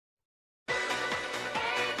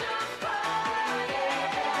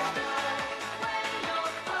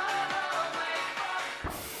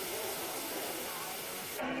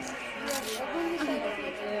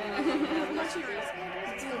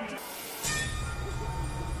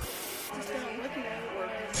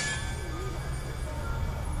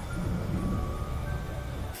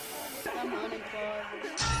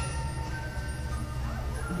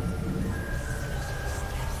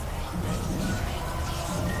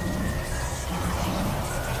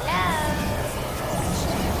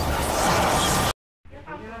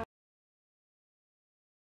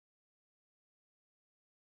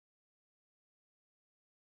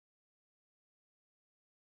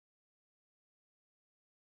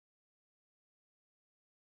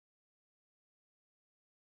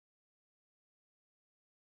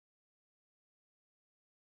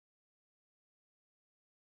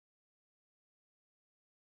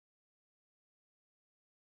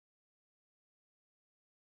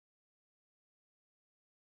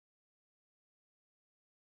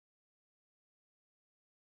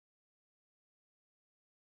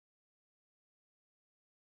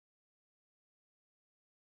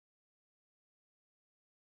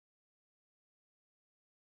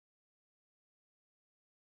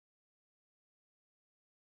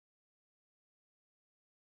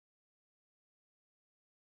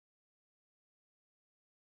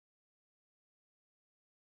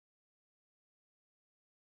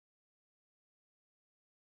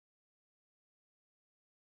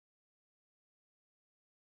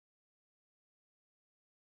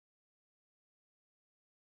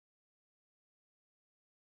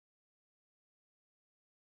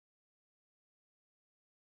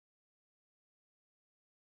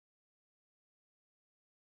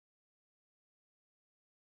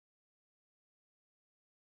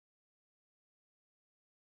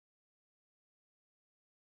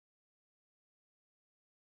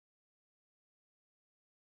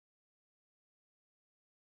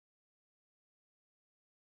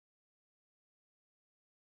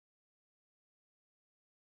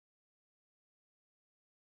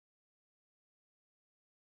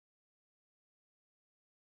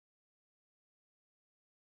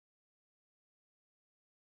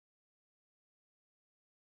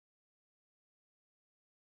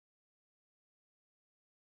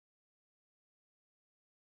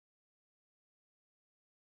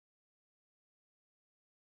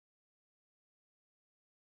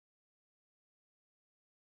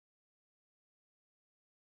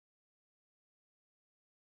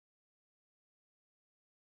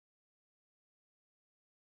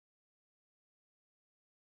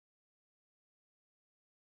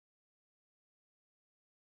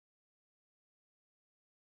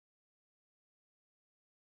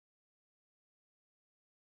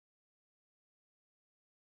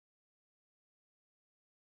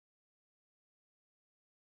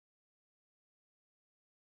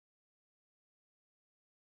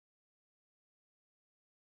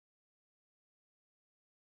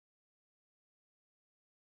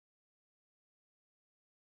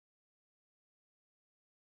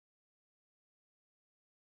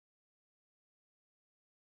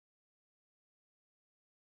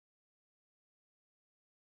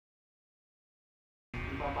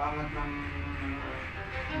lahat ng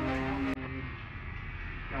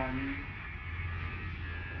kanin.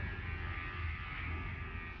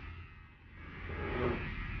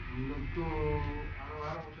 Ang log ko,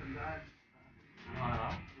 araw-araw ko sandaan.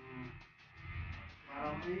 Araw?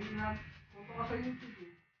 Parang maingat. Punta ka sa YouTube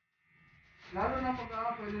eh. Lalo na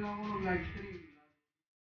pag pwede na ako mag-live stream.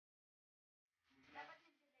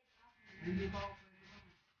 Hindi pa ako pwede na.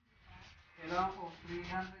 Kailangan ko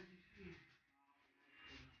 360.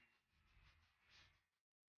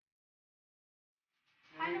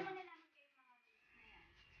 Paano mo nalaman kayo mga videos na yan?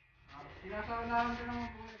 Sinasanahan ko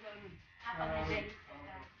naman po sa ano. Pag nag-register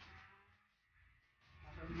ka.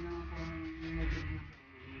 Sabi naman po yung nag-register.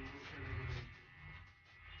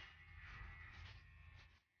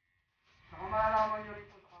 Saka malalaman nyo rin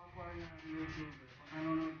po sa kapwa ng YouTube. Pag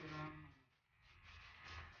nanonood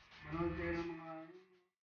kayo ng mga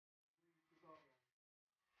tutorial.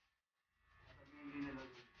 Sabi hindi nila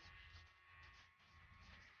doon.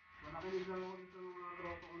 Nakinig lang ako dito ng mga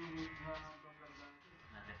tropa ko ng vlogger dati.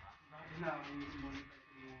 Dati pa? Dati na ako yung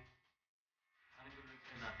monetize mo. Ano yung vlog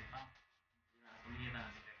sa'yo dati pa? Tumingin na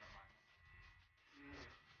natin kayo pa paano?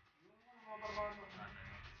 Yung mga barbado.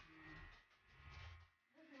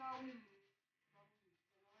 Sinawin.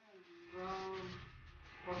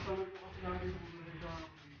 Pagsalag ko kasi lagi sa mga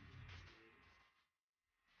nagsasabi ko.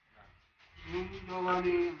 Yung gawa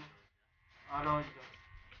ni araw ito.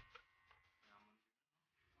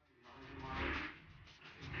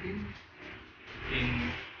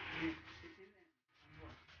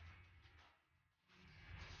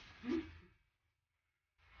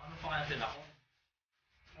 Paano pa kaya sila ko?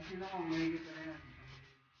 Ang sila kong mahigit na yan.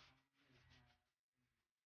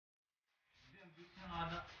 Hindi, ang views niya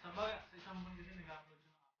nga sabay, sa isang buwan kasi nag-upload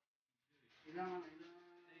siya ng Ilang sa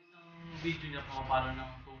isang video niya, pumapalo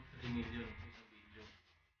ng 2-3 million sa isang video.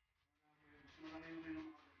 malaki yung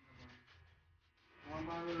pinamakalit.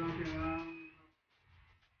 Pumapalo lang sila ng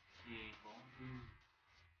Si Bong.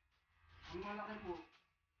 ang malaki po.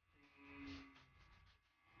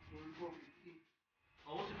 Pulpo, 50.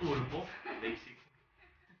 Oo, si Pulpo. Basic.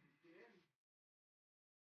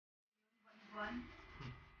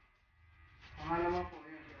 Pangalawa po,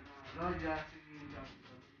 yun, si Roja, si Jack.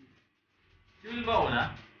 Si Will ba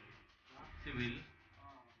una? Si Will?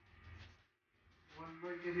 One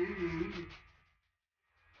boy kasi yun,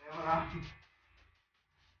 kaya marami.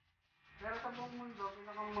 Pero sa buong mundo,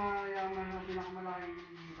 pinakamayaman na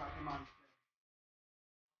pinakamalaking kita si Monster.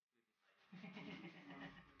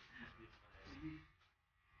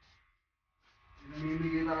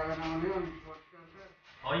 Namimigay talaga ng ano yun, short sir.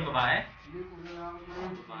 Oo, yung babae? Hindi po lalaki ko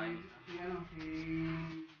yun, Babae. si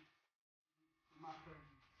Master.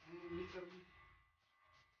 Ay, Mr. Beast.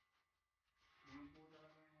 Yun po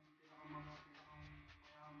talaga yung pinakamayaman.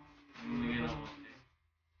 Bumigay ng konti.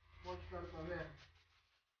 Sports car pa rin.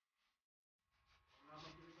 Wala pa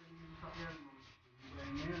pilitan yung sakyan mo. Ibigay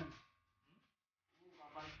mo yan.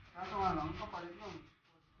 Kapalit. Kaso nga lang, kapalit nun.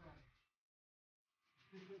 Sports car.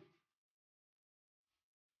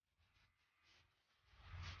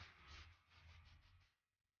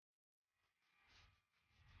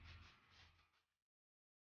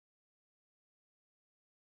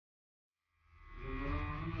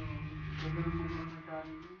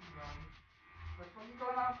 Tapos pag ikaw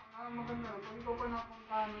maganda, pag ikaw pa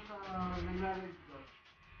napuntahan sa nag-marriage ko,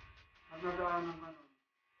 at nadaan ng ano,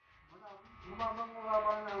 mababang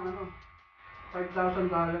ng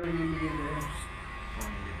 $5,000 yung ibigay sa'yo.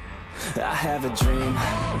 I have a dream,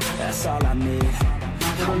 that's all I need.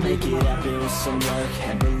 I'll make it happen with some work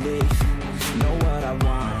and belief. Know what I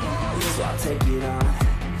want, so I'll take it on.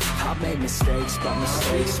 I'll make mistakes, but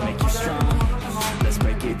mistakes make you strong. Let's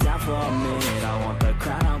break it down for a minute. I want the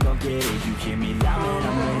crown, I'll go get it. You hear me loud when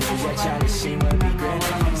I'm winning. Yeah, Charlie Sheen will be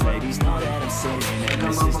grinning. These ladies know that I'm sinning, and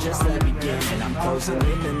this is just the beginning. I'm closing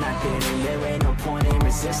in the night inning. There ain't no point in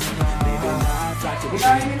resisting. Living life like a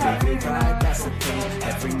dream, live it right, that's the thing.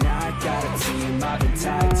 Every night got a team, I've been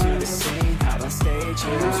tied to the scene. Out on stage,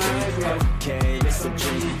 heroes dream. Okay, it's a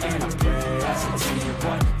dream, and I pray as a team.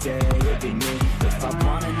 One day it'll be me. If I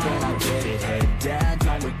want it, then I'll get it. Head down,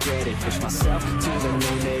 don't regret it. Push myself to the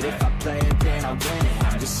limit. If I play it, then I'll win it.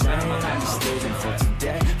 I'm just saying, I'm just living for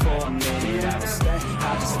today. For a minute, I will stay.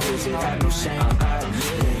 I'll just visit, have no shame. I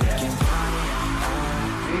admit it.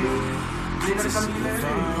 To see if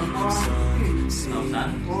I'm succeed,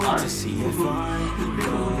 to see if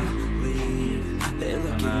I'm lead. They're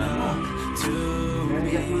looking up to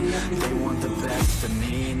me. They want the best of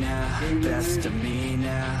me now, best of me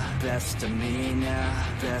now, best of me now,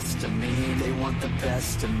 best of me. They want the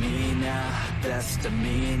best of me now, best of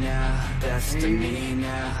me now, best of me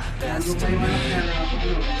now, best of me.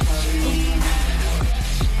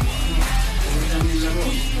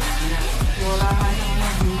 Wala nga siya mga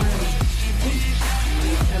buhay.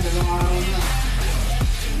 Siya, 2 araw na.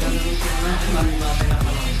 Lalaro siya na. Bakit na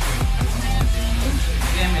pala ito?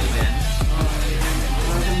 Emil ba yan?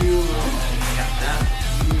 Wala sa Euro. Iyak na.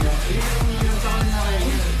 Yung sa kanya kayo.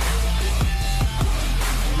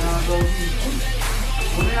 Nagawin.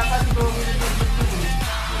 Wala yata si Gogi nito.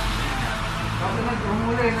 Kasi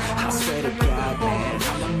nag-umuli. I swear to God, man,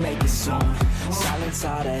 I'ma make it soon. Silence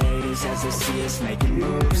all the haters as they see us making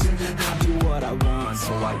moves. I do what I want,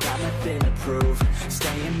 so I got nothing to prove.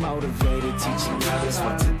 Staying motivated, teaching others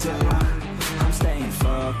what to do. I'm staying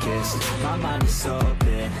focused, my mind is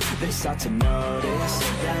open. They start to notice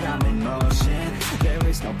that I'm in motion. There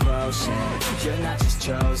is no potion, you're not just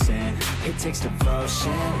chosen. It takes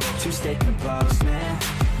devotion to stay composed, man.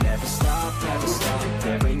 Never stop,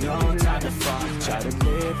 there ain't no time to fall. Try to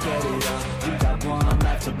live, get it up, you got one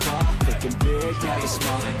life to ball. Thinking big, never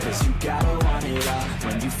small, cause you gotta want it all.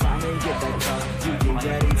 When you finally get that call, you get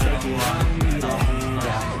ready, take it on. Need a hand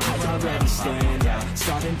out, I already stand out.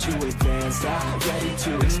 Starting to advance now, ready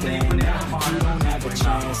to expand now. You don't have a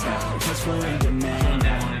chance now, cause we're in demand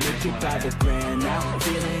now. Make it by the grand now,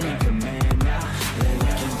 feeling in command now. They're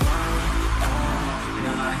looking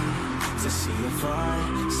to see if I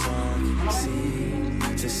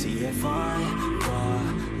succeed, to see if I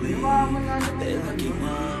believe. They're looking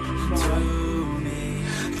up to me.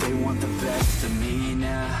 They want the best of me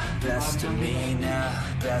now, best of me now,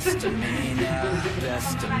 best of me now,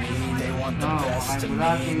 best of me. They want the best of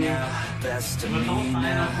me now, best of me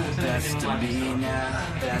now, best of me now,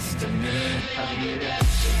 best of me.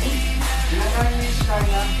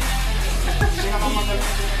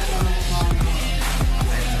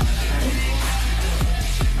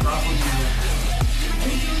 Papogiin.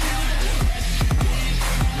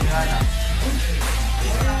 Wala.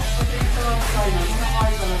 Kasi ito lang tayo.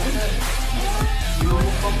 Kumakain talaga.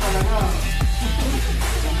 Lumukbang talaga.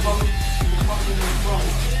 Lumukbang din lumukbang.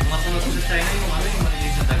 Masunod sa China yung yung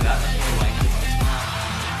malilig sa dagat at yung wine.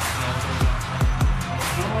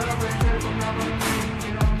 Wala ba yung pag naman yung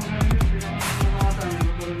pinakamasatan,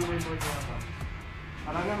 yung may boy yata.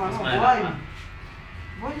 Talagang buhay.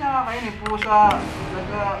 Buhay niya kakainin, pusa,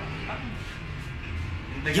 laga.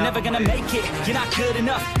 You're never gonna make it, you're not good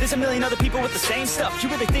enough. There's a million other people with the same stuff. You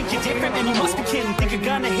really think you're different, man, you must be kidding. Think you're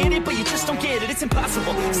gonna hit it, but you just don't get it. It's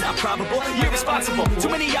impossible, it's not probable, you're irresponsible.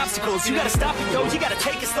 Too many obstacles, you gotta stop it, yo. You gotta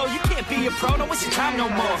take it slow, you can't be a pro, don't waste your time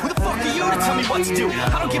no more. Who the fuck are you to tell me what to do?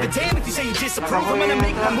 I don't give a damn if you say you disapprove. I'm gonna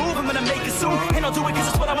make my move, I'm gonna make it soon. And I'll do it cause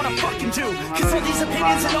it's what I wanna fucking do. Cause all these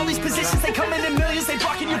opinions and all these positions, they come in millions, they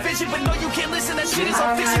blocking your vision. But no, you can't listen, that shit is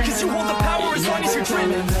all fiction. Cause you hold the power as long as you're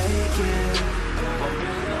dreaming.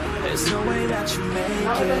 There's no way that you make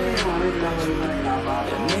it.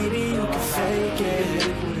 And maybe you can fake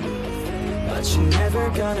it, but you're never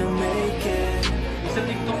gonna make it.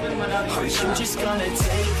 Are you just gonna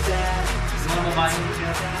take that?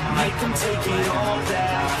 Make them take it all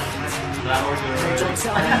back. Don't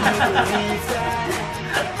tell me you believe that.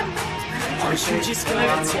 Are you just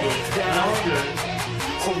gonna take that?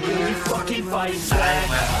 Or will you fucking fight back?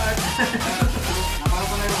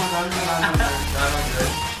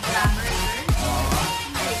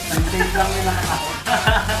 Nag-take lang nila ako.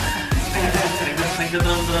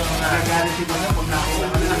 Nagdodrom-drom na. Nagagalit si Bono pag nakita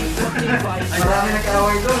ko nila. Marami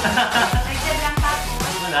nag-away doon. Nagdad lang tapo.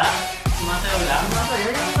 Wala? Sumasayaw lang?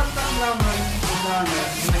 Masaya yung tagtang lang.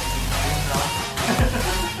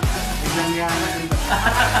 Biglang yan.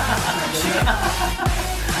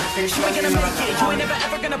 You ain't gonna make it, you ain't never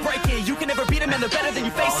ever gonna break it. You can never beat them and they're better than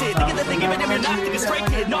you face it. Thinking that they giving them, you're not thinking straight,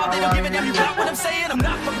 kid. No, they don't give a damn, you got what I'm saying. I'm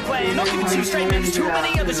not fucking playing, I'll give it to you straight, man. There's too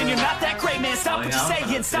many others and you're not that great, man. Stop what you're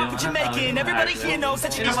saying, stop what you're making. Everybody here knows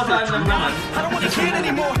that you're just I don't wanna hear it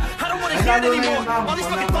anymore, I don't wanna hear it anymore. All these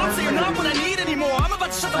fucking thoughts, they are not what I need anymore. I'm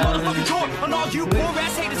about to shut the motherfucking door on all you poor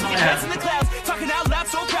ass haters with your heads in the clouds, talking out loud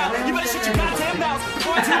so proud. You better shut your goddamn mouth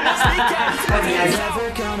before I tell you to speak out. You're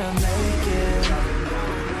never gonna make it.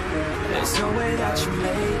 There's no way that you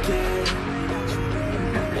make it.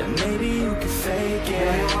 And maybe you can fake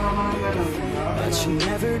it, but you're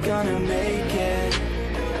never gonna make it.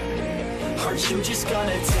 Aren't you just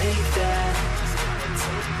gonna take that?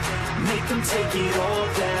 Make them take it all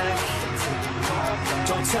back.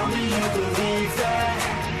 Don't tell me you believe that.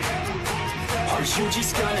 Aren't you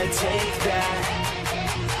just gonna take that?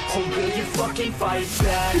 Or will you fucking fight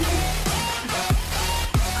back?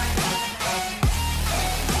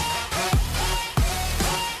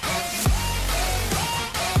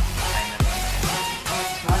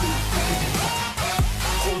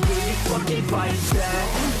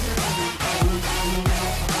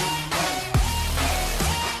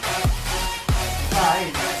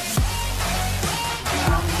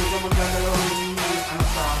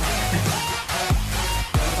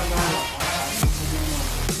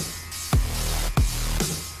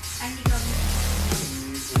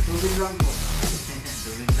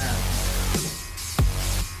 Tuloy na.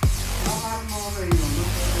 Nakakaroon mo kayo yun.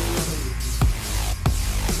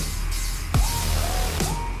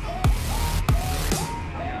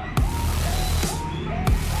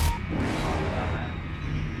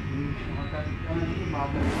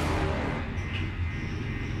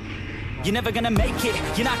 You're never gonna make it,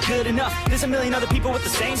 you're not good enough. There's a million other people with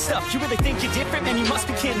the same stuff. You really think you're different? Man, you must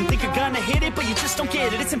be kidding. Think you're gonna hit it, but you just don't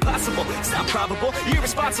get it. It's impossible, it's not probable, you're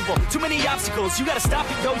irresponsible. Too many obstacles, you gotta stop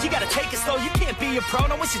it, yo. You gotta take it slow, you can't be a pro.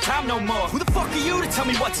 Don't waste your time no more. Who the fuck are you to tell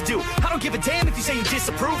me what to do? I don't give a damn if you say you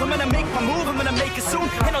disapprove. I'm gonna make my move, I'm gonna make it soon.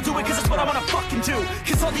 And I'll do it cause it's what I wanna fucking do.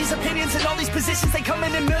 Cause all these opinions and all these positions, they come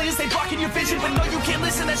in millions, they blocking your vision. But no, you can't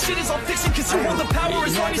listen, that shit is all fiction. Cause you hold the power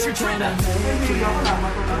as long as you're dreaming.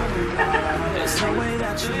 There's no way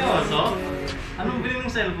that you Seryoso? Anong bili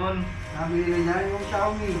mong cellphone? Nabili niya yung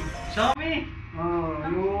Xiaomi. Xiaomi! Oo,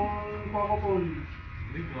 yung Papogiin.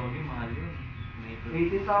 Uy, grabe, mahal yun.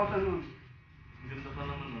 18,000 nun. Ganda pa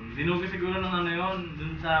naman nun. Dinugi siguro ng ano yun,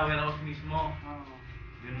 dun sa warehouse mismo. Oo.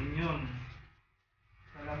 Ganun yun.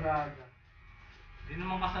 Talaga. Hindi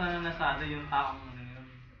naman kasalanan na Lazada yung taong ano yun.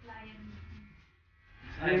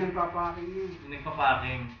 Ay, nagpapaking yun. Yung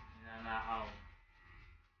nagpa-packing. Ninanakaw.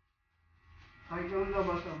 Kahit yung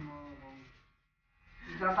labasan mo.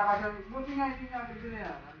 Nagtataka siya. Buti nga hindi niya bigyan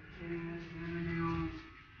niya.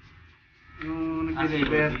 Yung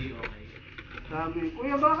nag-deliver. Okay. Sabi,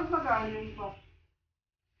 Kuya, bakit magkano yun pa?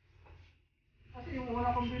 Kasi yung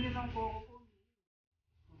una kong bili ng Coco po.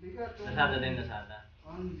 Mabigat. Lazada din, Lazada?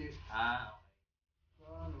 Hindi. Ah, okay.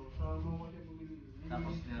 Sa mo siya bumili.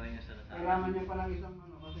 Tapos nilagay niya sa Lazada. Kailangan niya pa lang isang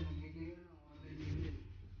ano, kasi nagiging online billing.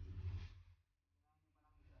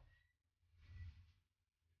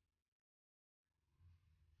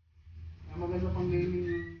 Maganda pang gaming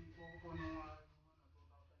yung Coco ng 2,000 sa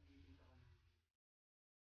kanya.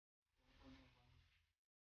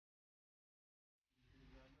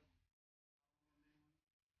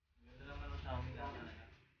 Ganda naman ang Xiaomi ka talaga.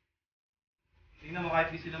 Tingnan mo kahit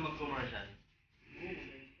di sila mag-commercial.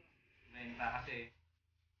 Benta kasi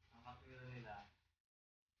ang katwira nila,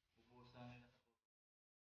 bubuhos lang nila sa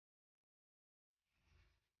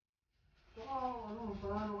Saka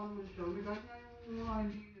panalo ka naman siya. Kahit nga yung mga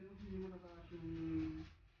hindi matataas yung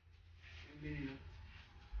binila.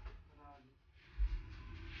 Panalo.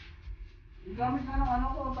 Yung gamit nga ng ano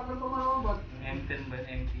ko, ang tagal pa malawabat. yung M10 ba?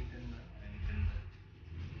 MT10 ba? M10 ba?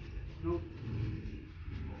 No.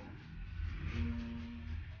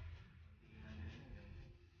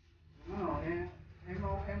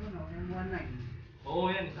 M19. Oo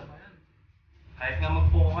yan, isa pa yan. Kahit nga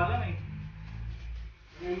mag-poco ka lang eh.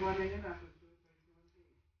 Yung M19 yun na.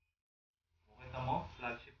 Kita mo,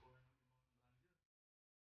 flagship po.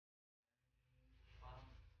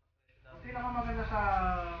 Ang pinakamaganda sa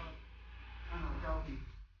Xiaomi.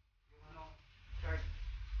 Yung Shark.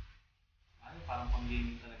 Ano, parang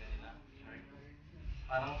pang-gaming talaga nila. Shark.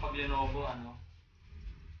 Parang pag Lenovo,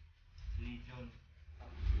 Legion.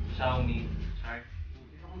 Xiaomi, Shark.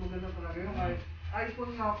 Pinakamaganda talaga yun. Kahit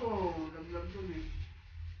iPhone nga po, laglag dun eh.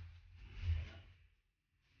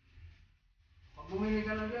 Pag bumili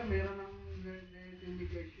ka na dyan, meron ng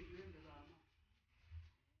indication yun. Kasama.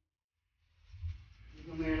 Hindi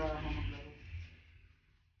ka meron ako maglaro.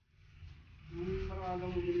 Nung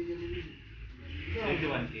nakaagang bumili ka nila.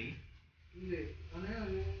 21K? Hindi. Ano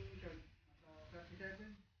yun? Yung Shark. Nasa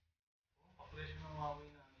 37. Papresyo ng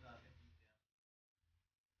Huawei na dati.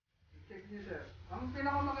 Check niyo sir. Ang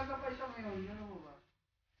pinakamaganda pa isa ngayon, ano mo ba?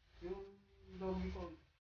 Yung doggy phone.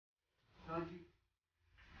 Doggy.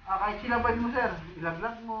 Kahit silabad mo sir,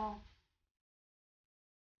 ilaglag mo.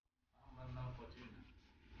 Ang bandang kotse na.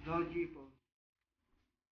 Doggy phone.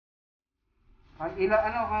 Kahit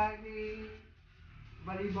kahit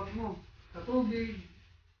balibag mo sa tubig.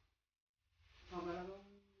 Talagang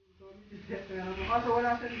solid set. Kaso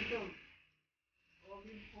wala siya dito. O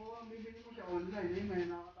bibili mo siya online. Eh, may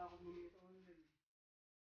nakakatakot mo dito online.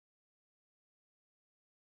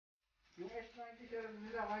 Yung S97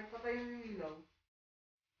 nila, kahit patayin yung ilaw,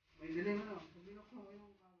 may dilim Pag binuksan mo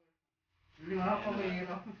yung camera. Hindi nga pa may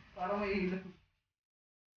ilaw. Para may ilaw.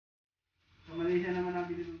 Sa Malaysia naman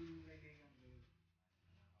nabili ng kaibigan.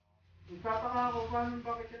 Nagtataka ako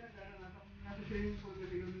bakit siya nasa swimming pool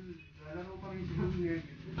kasi kami lalaro pa rin siya ng ngayon.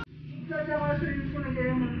 Kaya ka swimming pool,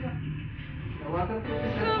 nag-ayaman ka. Sa waterproof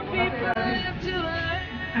siya. Some people live to learn.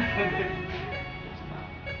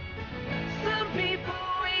 Some people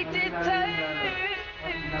wait their turn.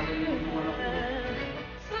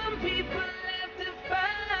 Some people live to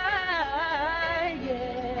fight,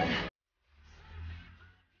 yeah.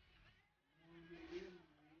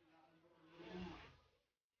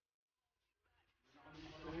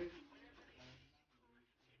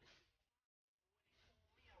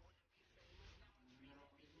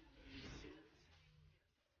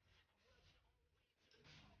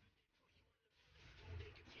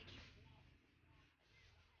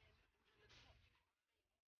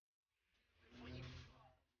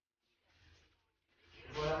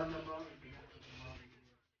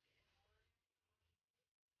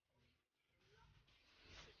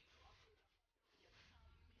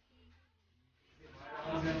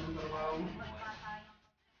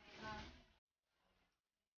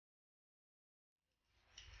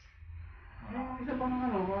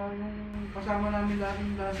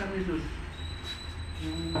 lasa ni Jesus.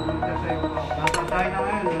 Yung bumigay sa'yo pa. Nasasay na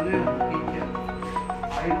ngayon, ano yun, teacher.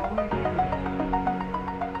 Ayun ako eh.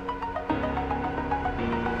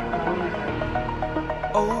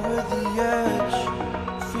 Over the edge,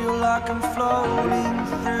 feel like I'm floating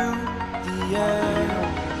through the air.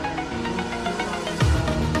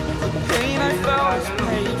 The pain I felt is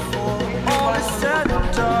paid for, all is said and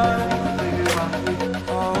done.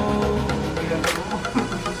 Oh,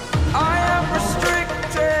 I am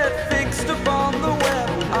restricted, fixed upon the web.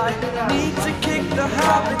 I need to kick the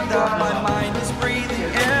habit that my mind is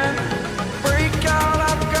breathing in. Break out,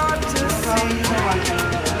 I've got to see.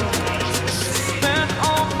 Spent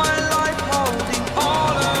all my life holding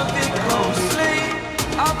all of it closely.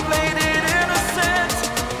 I played it innocent,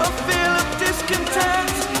 a feel of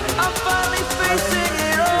discontent. I'm finally facing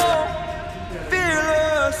it all,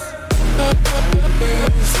 fearless.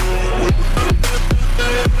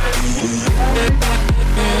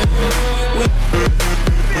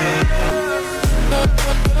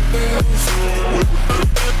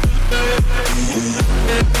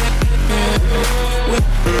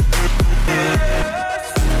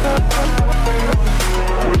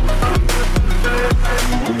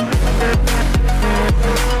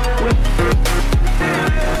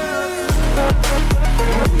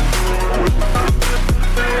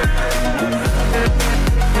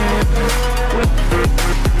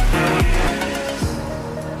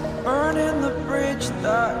 Burning the bridge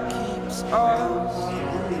that keeps us.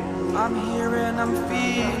 I'm here and I'm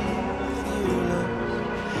feeling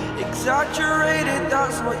exaggerated,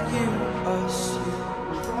 that's what you assume.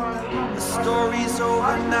 The story's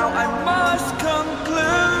over now, I must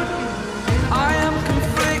conclude. I am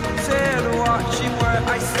conflicted, watching where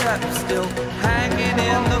I step still, hanging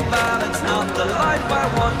in the balance. Not the life I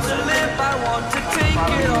want to live, I want to take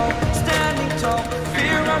it all. Standing tall,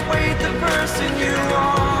 fear I've weighed the person you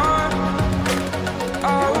are.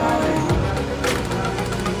 Oh,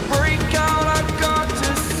 break out, I've got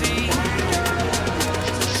to see.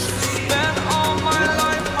 Spent all my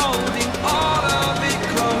life holding all of it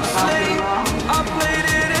closely. I played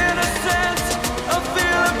it innocent, a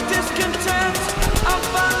feel of discontent. I'm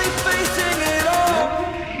finally facing it all,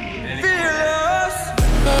 fearless.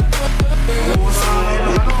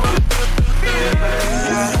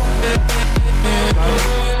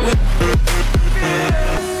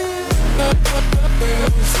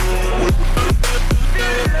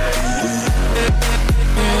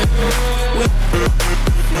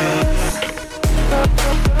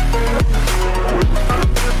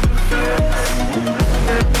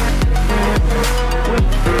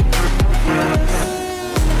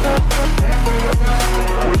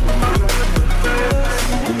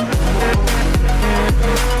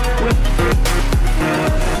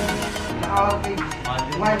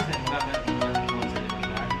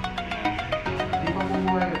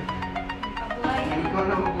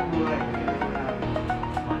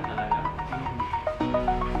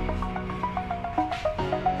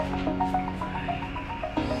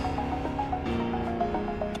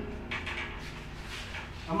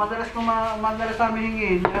 Madalas namin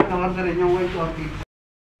hingin, yan, nakarga rin yung white orchid.